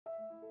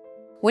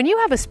When you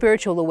have a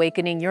spiritual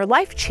awakening, your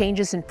life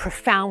changes in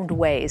profound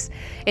ways.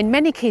 In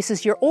many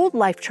cases, your old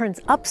life turns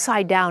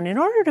upside down in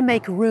order to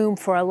make room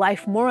for a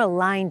life more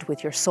aligned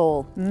with your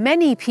soul.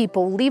 Many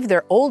people leave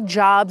their old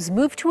jobs,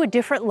 move to a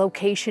different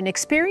location,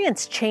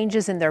 experience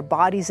changes in their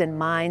bodies and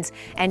minds,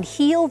 and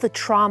heal the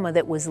trauma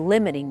that was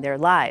limiting their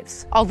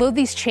lives. Although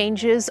these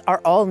changes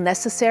are all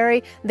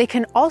necessary, they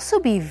can also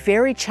be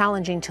very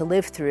challenging to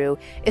live through,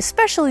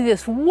 especially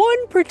this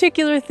one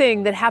particular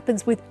thing that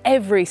happens with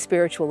every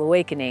spiritual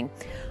awakening: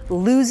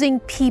 losing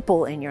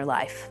people in your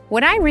life.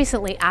 When I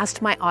recently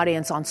asked my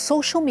audience on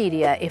social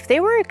media if they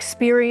were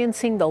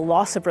experiencing the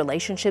loss of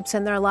relationships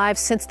in their lives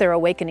since their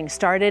awakening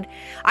started,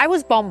 I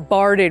was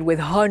bombarded with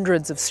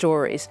hundreds of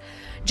stories.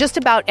 Just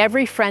about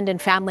every friend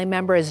and family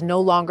member is no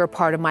longer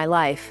part of my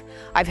life.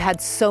 I've had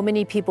so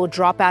many people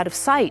drop out of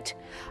sight.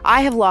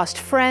 I have lost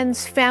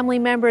friends, family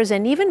members,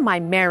 and even my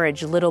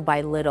marriage little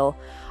by little.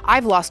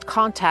 I've lost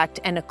contact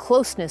and a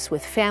closeness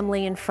with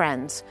family and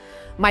friends.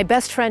 My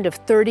best friend of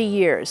 30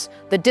 years,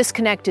 the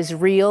disconnect is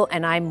real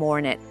and I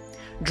mourn it.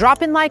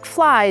 Dropping like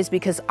flies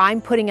because I'm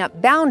putting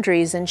up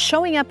boundaries and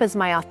showing up as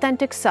my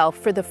authentic self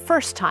for the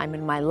first time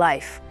in my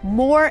life.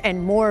 More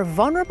and more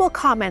vulnerable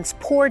comments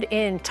poured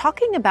in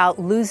talking about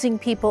losing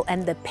people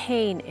and the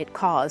pain it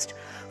caused.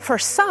 For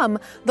some,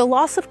 the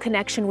loss of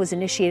connection was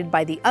initiated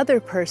by the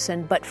other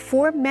person, but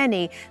for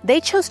many,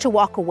 they chose to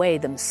walk away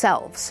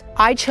themselves.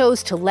 I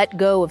chose to let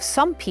go of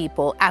some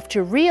people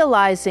after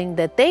realizing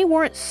that they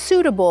weren't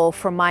suitable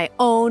for my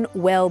own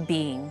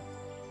well-being.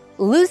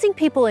 Losing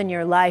people in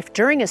your life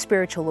during a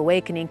spiritual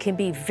awakening can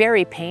be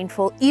very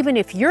painful, even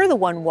if you're the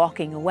one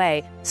walking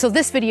away. So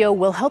this video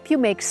will help you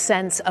make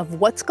sense of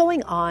what's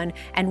going on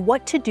and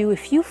what to do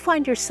if you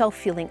find yourself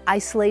feeling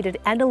isolated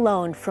and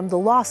alone from the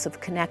loss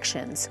of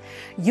connections.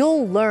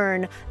 You'll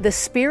learn the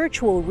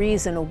spiritual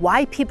reason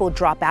why people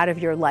drop out of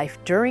your life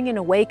during an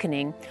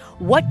awakening,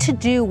 what to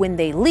do when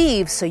they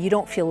leave so you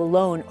don't feel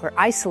alone or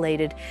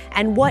isolated,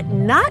 and what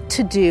not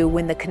to do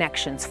when the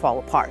connections fall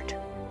apart.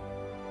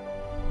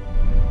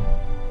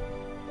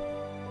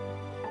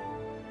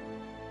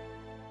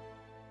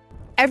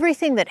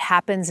 Everything that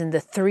happens in the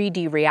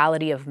 3D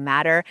reality of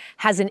matter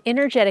has an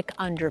energetic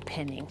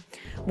underpinning.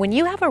 When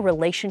you have a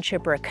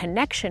relationship or a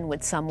connection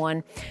with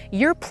someone,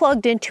 you're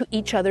plugged into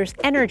each other's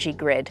energy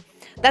grid.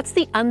 That's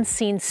the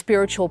unseen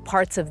spiritual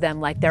parts of them,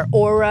 like their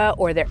aura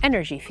or their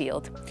energy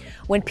field.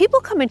 When people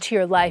come into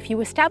your life, you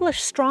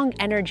establish strong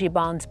energy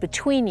bonds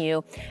between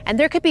you, and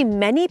there could be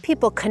many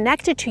people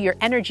connected to your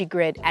energy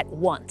grid at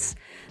once.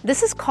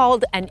 This is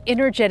called an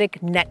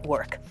energetic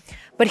network.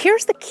 But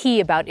here's the key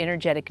about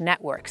energetic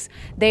networks.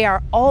 They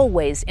are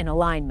always in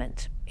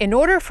alignment. In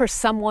order for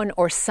someone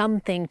or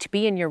something to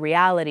be in your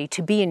reality,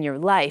 to be in your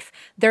life,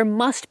 there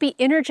must be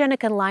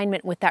energetic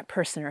alignment with that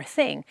person or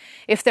thing.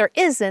 If there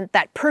isn't,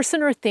 that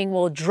person or thing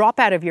will drop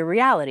out of your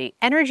reality.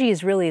 Energy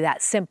is really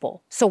that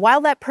simple. So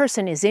while that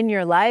person is in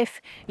your life,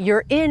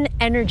 you're in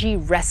energy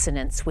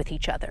resonance with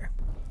each other.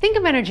 Think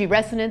of energy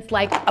resonance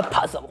like a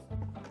puzzle.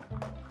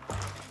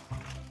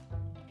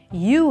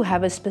 You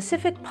have a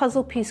specific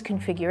puzzle piece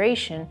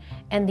configuration,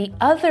 and the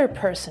other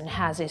person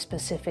has a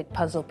specific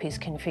puzzle piece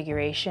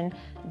configuration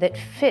that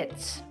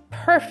fits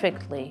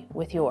perfectly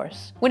with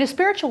yours. When a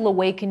spiritual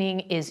awakening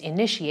is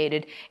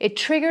initiated, it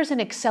triggers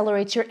and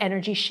accelerates your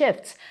energy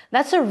shifts.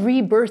 That's a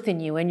rebirth in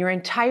you, and your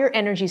entire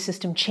energy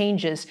system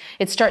changes.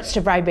 It starts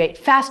to vibrate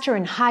faster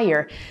and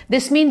higher.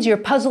 This means your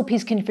puzzle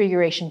piece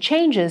configuration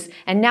changes,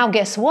 and now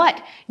guess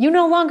what? You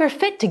no longer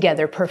fit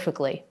together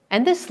perfectly.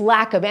 And this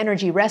lack of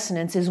energy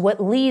resonance is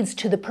what leads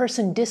to the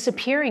person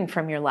disappearing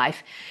from your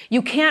life.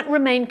 You can't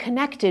remain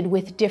connected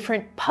with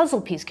different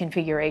puzzle piece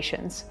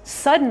configurations.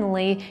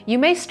 Suddenly, you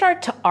may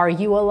start to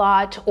argue a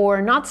lot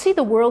or not see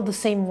the world the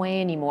same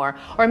way anymore,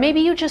 or maybe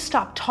you just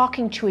stop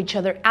talking to each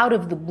other out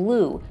of the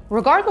blue.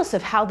 Regardless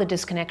of how the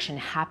disconnection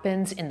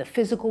happens in the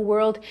physical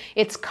world,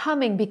 it's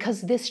coming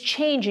because this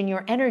change in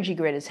your energy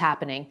grid is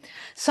happening.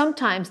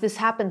 Sometimes this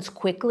happens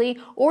quickly,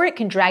 or it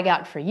can drag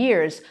out for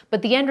years,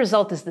 but the end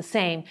result is the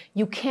same.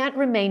 You can't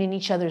remain in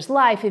each other's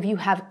life if you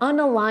have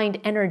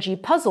unaligned energy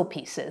puzzle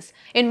pieces.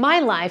 In my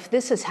life,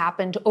 this has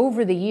happened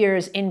over the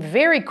years in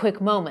very quick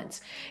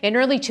moments. In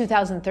early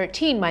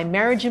 2013, my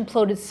marriage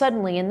imploded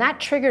suddenly, and that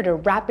triggered a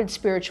rapid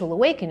spiritual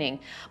awakening.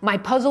 My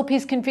puzzle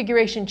piece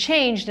configuration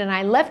changed, and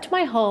I left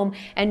my home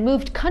and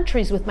moved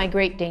countries with my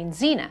Great Dane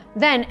Xena.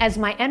 Then, as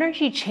my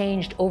energy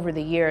changed over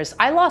the years,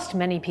 I lost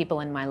many people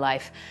in my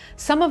life.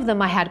 Some of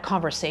them I had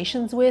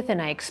conversations with,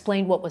 and I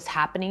explained what was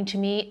happening to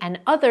me, and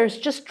others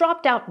just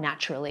dropped out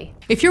naturally.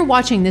 If you're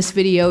watching this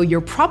video,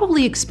 you're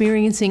probably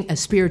experiencing a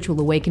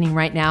spiritual awakening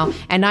right now,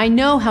 and I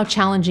know how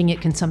challenging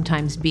it can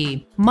sometimes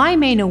be. My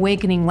main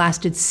awakening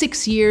lasted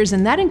 6 years,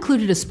 and that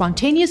included a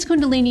spontaneous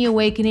Kundalini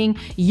awakening,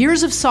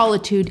 years of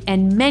solitude,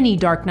 and many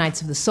dark nights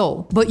of the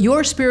soul. But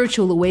your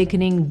spiritual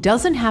awakening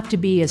doesn't have to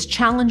be as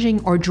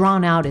challenging or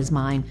drawn out as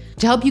mine.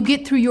 To help you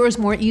get through yours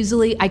more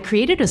easily, I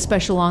created a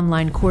special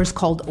online course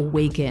called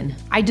Awaken.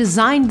 I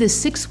designed this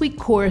 6-week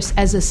course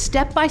as a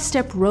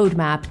step-by-step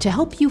roadmap to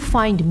help you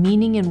find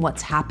meaning in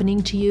what's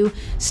happening to you,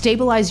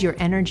 stabilize your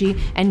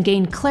energy, and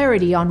gain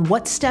clarity on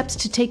what steps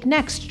to take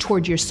next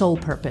toward your soul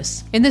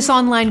purpose. In this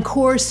online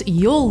course,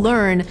 you'll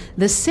learn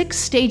the 6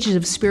 stages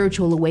of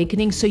spiritual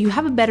awakening so you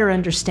have a better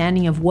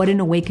understanding of what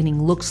an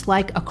awakening looks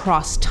like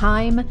across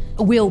time.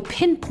 We'll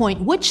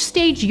pinpoint which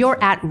stage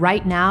you're at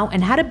right now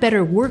and how to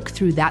better work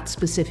through that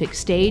specific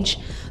stage,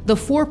 the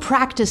 4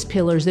 practice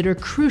pillars that are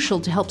crucial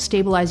to help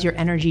stabilize your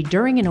energy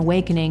during an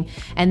awakening,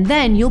 and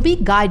then you'll be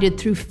guided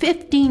through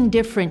 15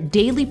 different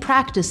daily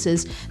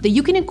practices that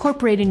you can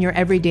incorporate in your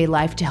everyday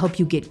life to help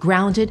you get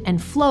grounded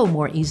and flow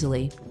more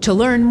easily. To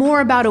learn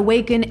more about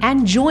Awaken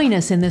and join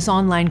us in this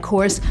online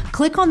course,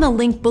 click on the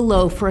link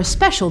below for a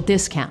special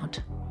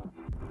discount.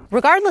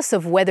 Regardless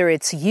of whether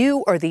it's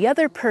you or the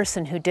other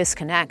person who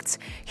disconnects,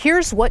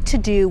 here's what to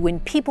do when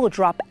people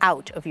drop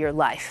out of your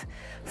life.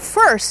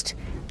 First,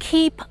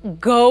 keep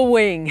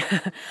going.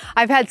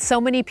 I've had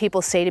so many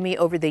people say to me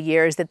over the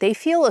years that they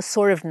feel a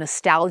sort of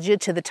nostalgia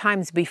to the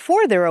times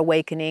before their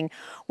awakening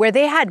where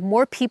they had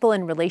more people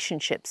and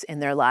relationships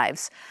in their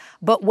lives.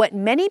 But what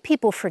many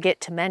people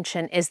forget to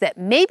mention is that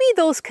maybe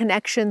those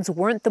connections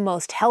weren't the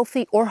most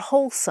healthy or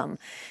wholesome,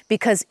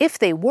 because if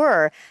they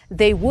were,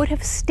 they would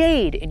have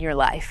stayed in your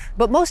life.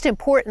 But most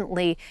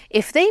importantly,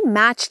 if they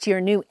matched your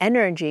new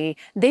energy,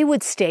 they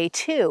would stay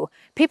too.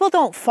 People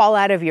don't fall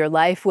out of your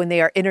life when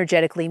they are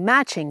energetically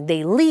matching.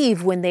 They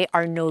leave when they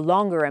are no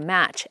longer a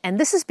match. And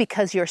this is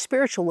because your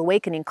spiritual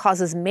awakening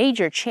causes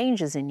major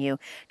changes in you,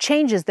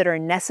 changes that are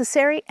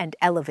necessary and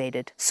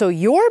elevated. So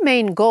your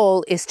main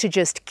goal is to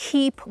just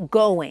keep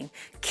going.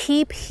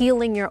 Keep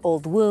healing your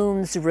old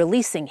wounds,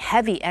 releasing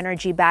heavy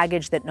energy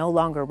baggage that no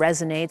longer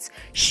resonates,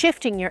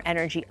 shifting your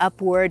energy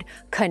upward,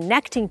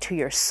 connecting to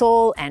your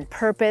soul and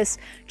purpose.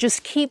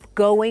 Just keep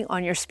going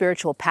on your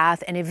spiritual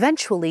path, and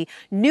eventually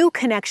new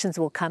connections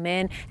will come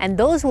in, and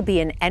those will be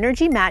an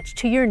energy match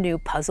to your new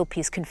puzzle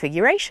piece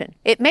configuration.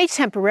 It may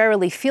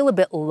temporarily feel a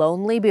bit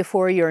lonely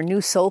before your new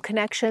soul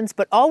connections,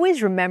 but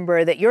always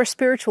remember that your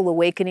spiritual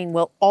awakening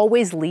will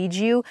always lead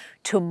you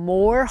to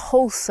more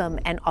wholesome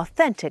and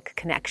authentic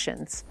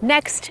connections.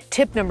 Next,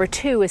 tip number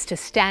 2 is to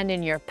stand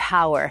in your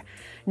power.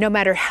 No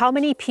matter how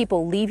many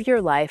people leave your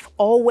life,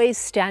 always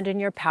stand in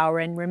your power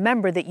and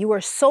remember that you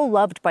are so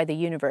loved by the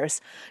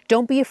universe.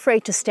 Don't be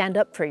afraid to stand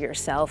up for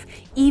yourself,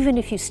 even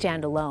if you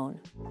stand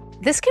alone.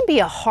 This can be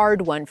a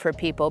hard one for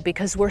people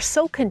because we're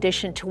so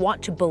conditioned to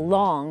want to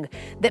belong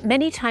that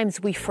many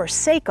times we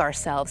forsake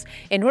ourselves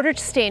in order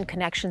to stay in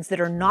connections that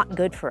are not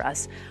good for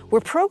us. We're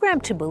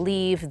programmed to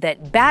believe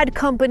that bad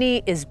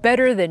company is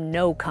better than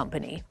no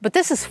company. But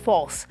this is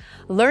false.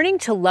 Learning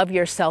to love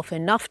yourself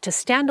enough to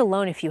stand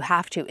alone if you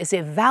have to is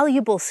a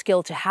valuable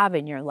skill to have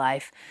in your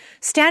life.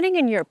 Standing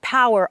in your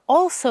power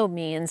also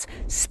means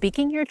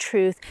speaking your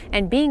truth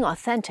and being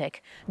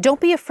authentic. Don't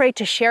be afraid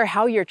to share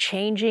how you're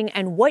changing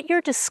and what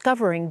you're discovering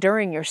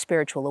during your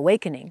spiritual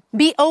awakening.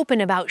 Be open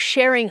about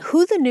sharing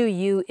who the new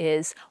you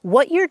is,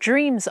 what your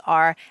dreams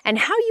are, and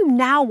how you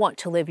now want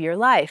to live your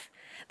life.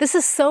 This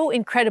is so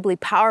incredibly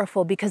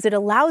powerful because it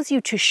allows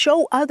you to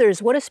show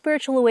others what a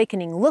spiritual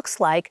awakening looks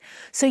like,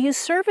 so you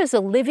serve as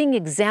a living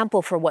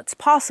example for what's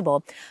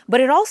possible.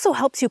 But it also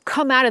helps you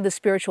come out of the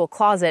spiritual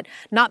closet,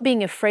 not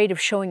being afraid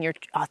of showing your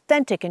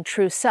authentic and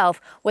true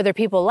self, whether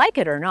people like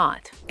it or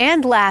not.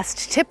 And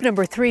last, tip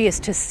number 3 is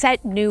to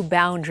set new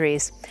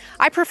boundaries.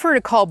 I prefer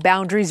to call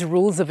boundaries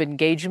rules of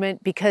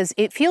engagement because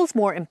it feels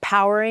more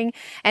empowering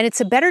and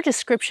it's a better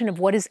description of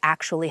what is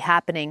actually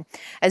happening.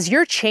 As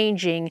you're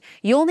changing,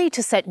 you'll need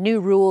to set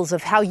new rules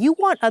of how you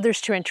want others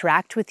to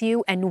interact with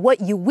you and what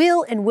you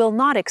will and will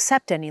not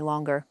accept any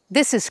longer.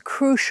 This is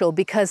crucial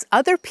because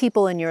other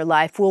people in your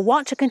life will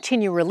want to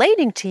continue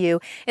relating to you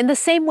in the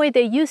same way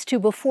they used to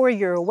before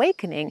your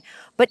awakening.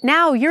 But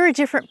now you're a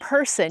different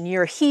person.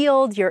 You're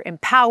healed, you're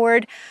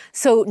empowered.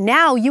 So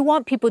now you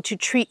want people to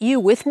treat you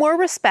with more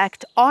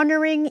respect,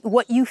 honoring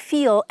what you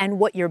feel and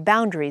what your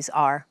boundaries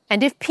are.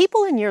 And if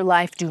people in your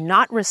life do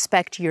not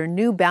respect your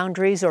new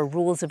boundaries or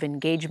rules of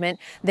engagement,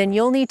 then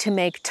you'll need to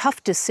make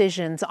tough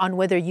decisions on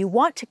whether you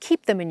want to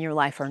keep them in your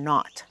life or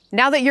not.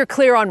 Now that you're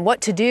clear on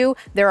what to do,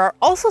 there are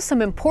also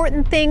some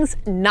important things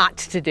not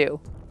to do.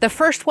 The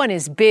first one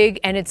is big,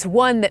 and it's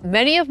one that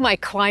many of my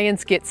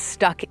clients get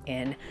stuck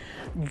in.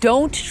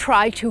 Don't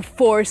try to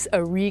force a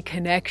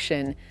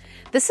reconnection.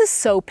 This is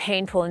so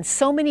painful, and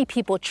so many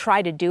people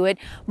try to do it,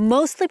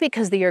 mostly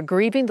because they are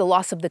grieving the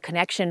loss of the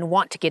connection and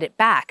want to get it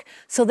back.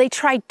 So they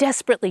try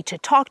desperately to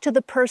talk to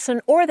the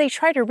person, or they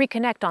try to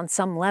reconnect on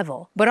some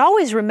level. But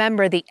always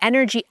remember the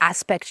energy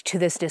aspect to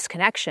this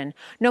disconnection.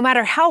 No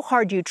matter how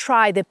hard you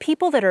try, the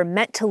people that are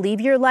meant to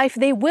leave your life,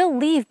 they will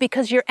leave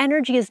because your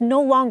energy is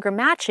no longer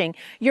matching.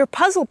 Your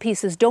puzzle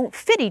pieces don't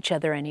fit each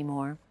other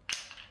anymore.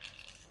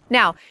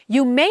 Now,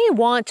 you may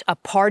want a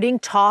parting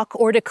talk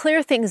or to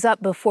clear things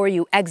up before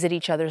you exit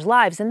each other's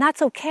lives, and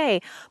that's okay,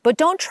 but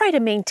don't try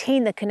to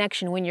maintain the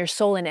connection when your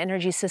soul and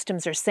energy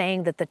systems are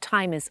saying that the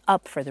time is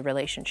up for the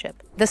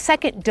relationship. The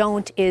second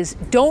don't is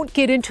don't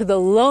get into the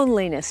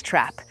loneliness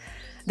trap.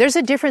 There's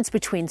a difference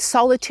between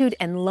solitude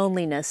and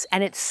loneliness,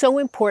 and it's so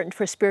important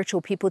for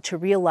spiritual people to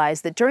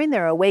realize that during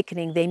their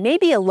awakening, they may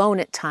be alone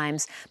at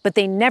times, but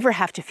they never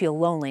have to feel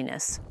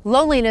loneliness.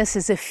 Loneliness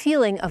is a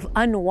feeling of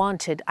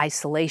unwanted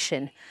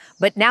isolation.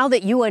 But now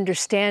that you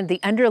understand the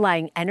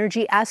underlying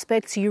energy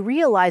aspects, you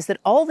realize that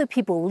all the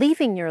people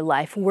leaving your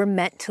life were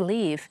meant to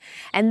leave.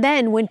 And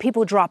then when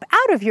people drop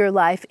out of your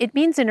life, it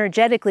means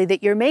energetically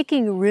that you're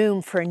making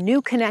room for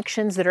new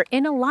connections that are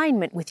in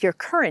alignment with your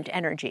current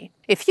energy.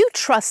 If you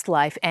trust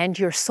life and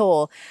your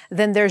soul,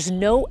 then there's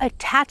no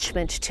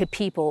attachment to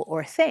people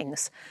or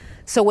things.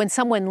 So when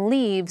someone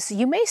leaves,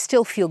 you may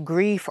still feel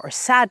grief or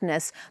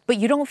sadness, but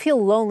you don't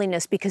feel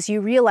loneliness because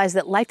you realize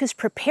that life is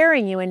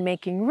preparing you and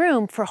making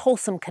room for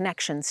wholesome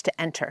connections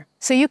to enter.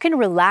 So you can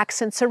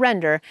relax and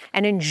surrender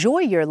and enjoy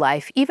your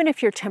life even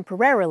if you're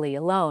temporarily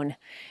alone.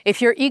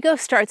 If your ego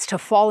starts to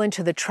fall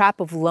into the trap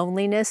of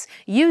loneliness,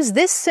 use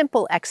this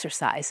simple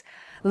exercise.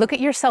 Look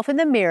at yourself in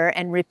the mirror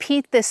and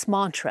repeat this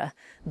mantra: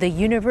 the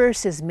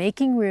universe is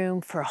making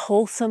room for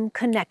wholesome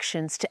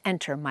connections to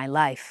enter my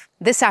life.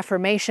 This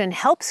affirmation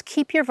helps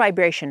keep your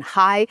vibration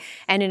high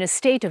and in a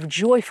state of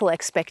joyful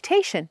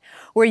expectation,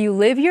 where you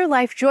live your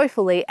life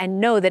joyfully and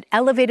know that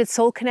elevated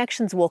soul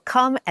connections will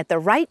come at the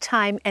right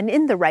time and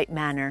in the right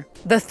manner.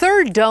 The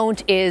third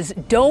don't is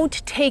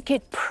don't take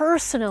it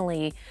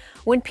personally.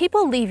 When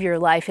people leave your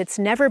life, it's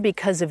never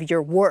because of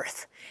your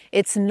worth.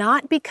 It's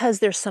not because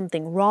there's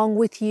something wrong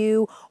with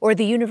you or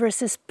the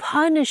universe is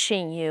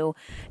punishing you.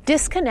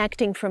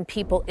 Disconnecting from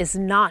people is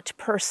not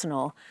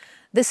personal.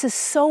 This is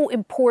so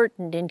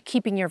important in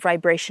keeping your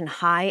vibration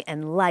high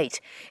and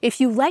light.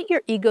 If you let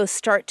your ego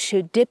start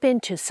to dip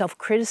into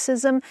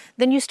self-criticism,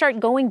 then you start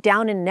going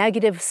down a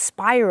negative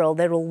spiral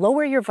that will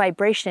lower your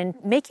vibration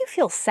and make you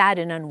feel sad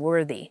and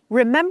unworthy.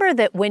 Remember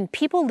that when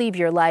people leave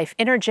your life,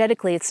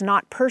 energetically it's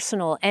not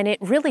personal, and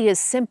it really is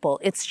simple.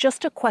 It's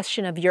just a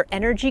question of your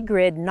energy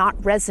grid not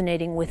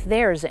resonating with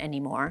theirs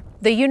anymore.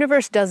 The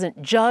universe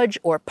doesn't judge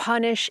or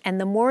punish,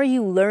 and the more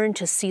you learn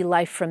to see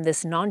life from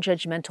this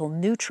non-judgmental,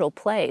 neutral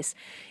place,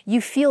 you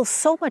feel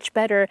so much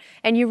better,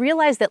 and you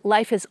realize that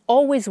life is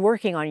always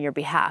working on your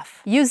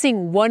behalf.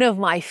 Using one of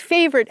my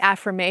favorite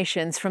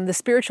affirmations from the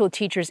spiritual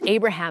teachers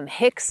Abraham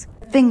Hicks,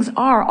 things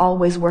are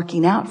always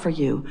working out for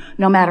you,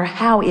 no matter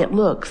how it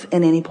looks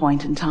at any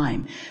point in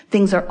time.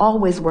 Things are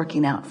always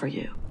working out for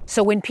you.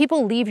 So when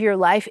people leave your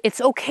life,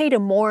 it's okay to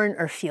mourn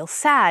or feel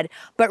sad,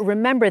 but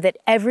remember that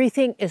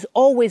everything is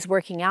always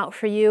working out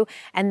for you,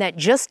 and that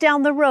just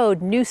down the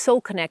road, new soul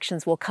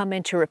connections will come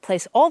in to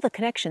replace all the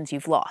connections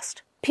you've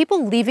lost.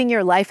 People leaving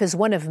your life is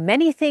one of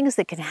many things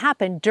that can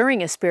happen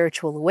during a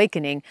spiritual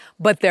awakening,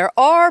 but there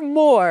are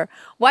more.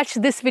 Watch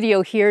this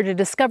video here to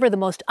discover the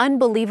most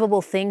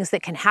unbelievable things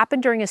that can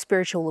happen during a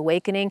spiritual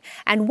awakening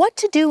and what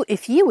to do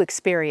if you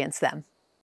experience them.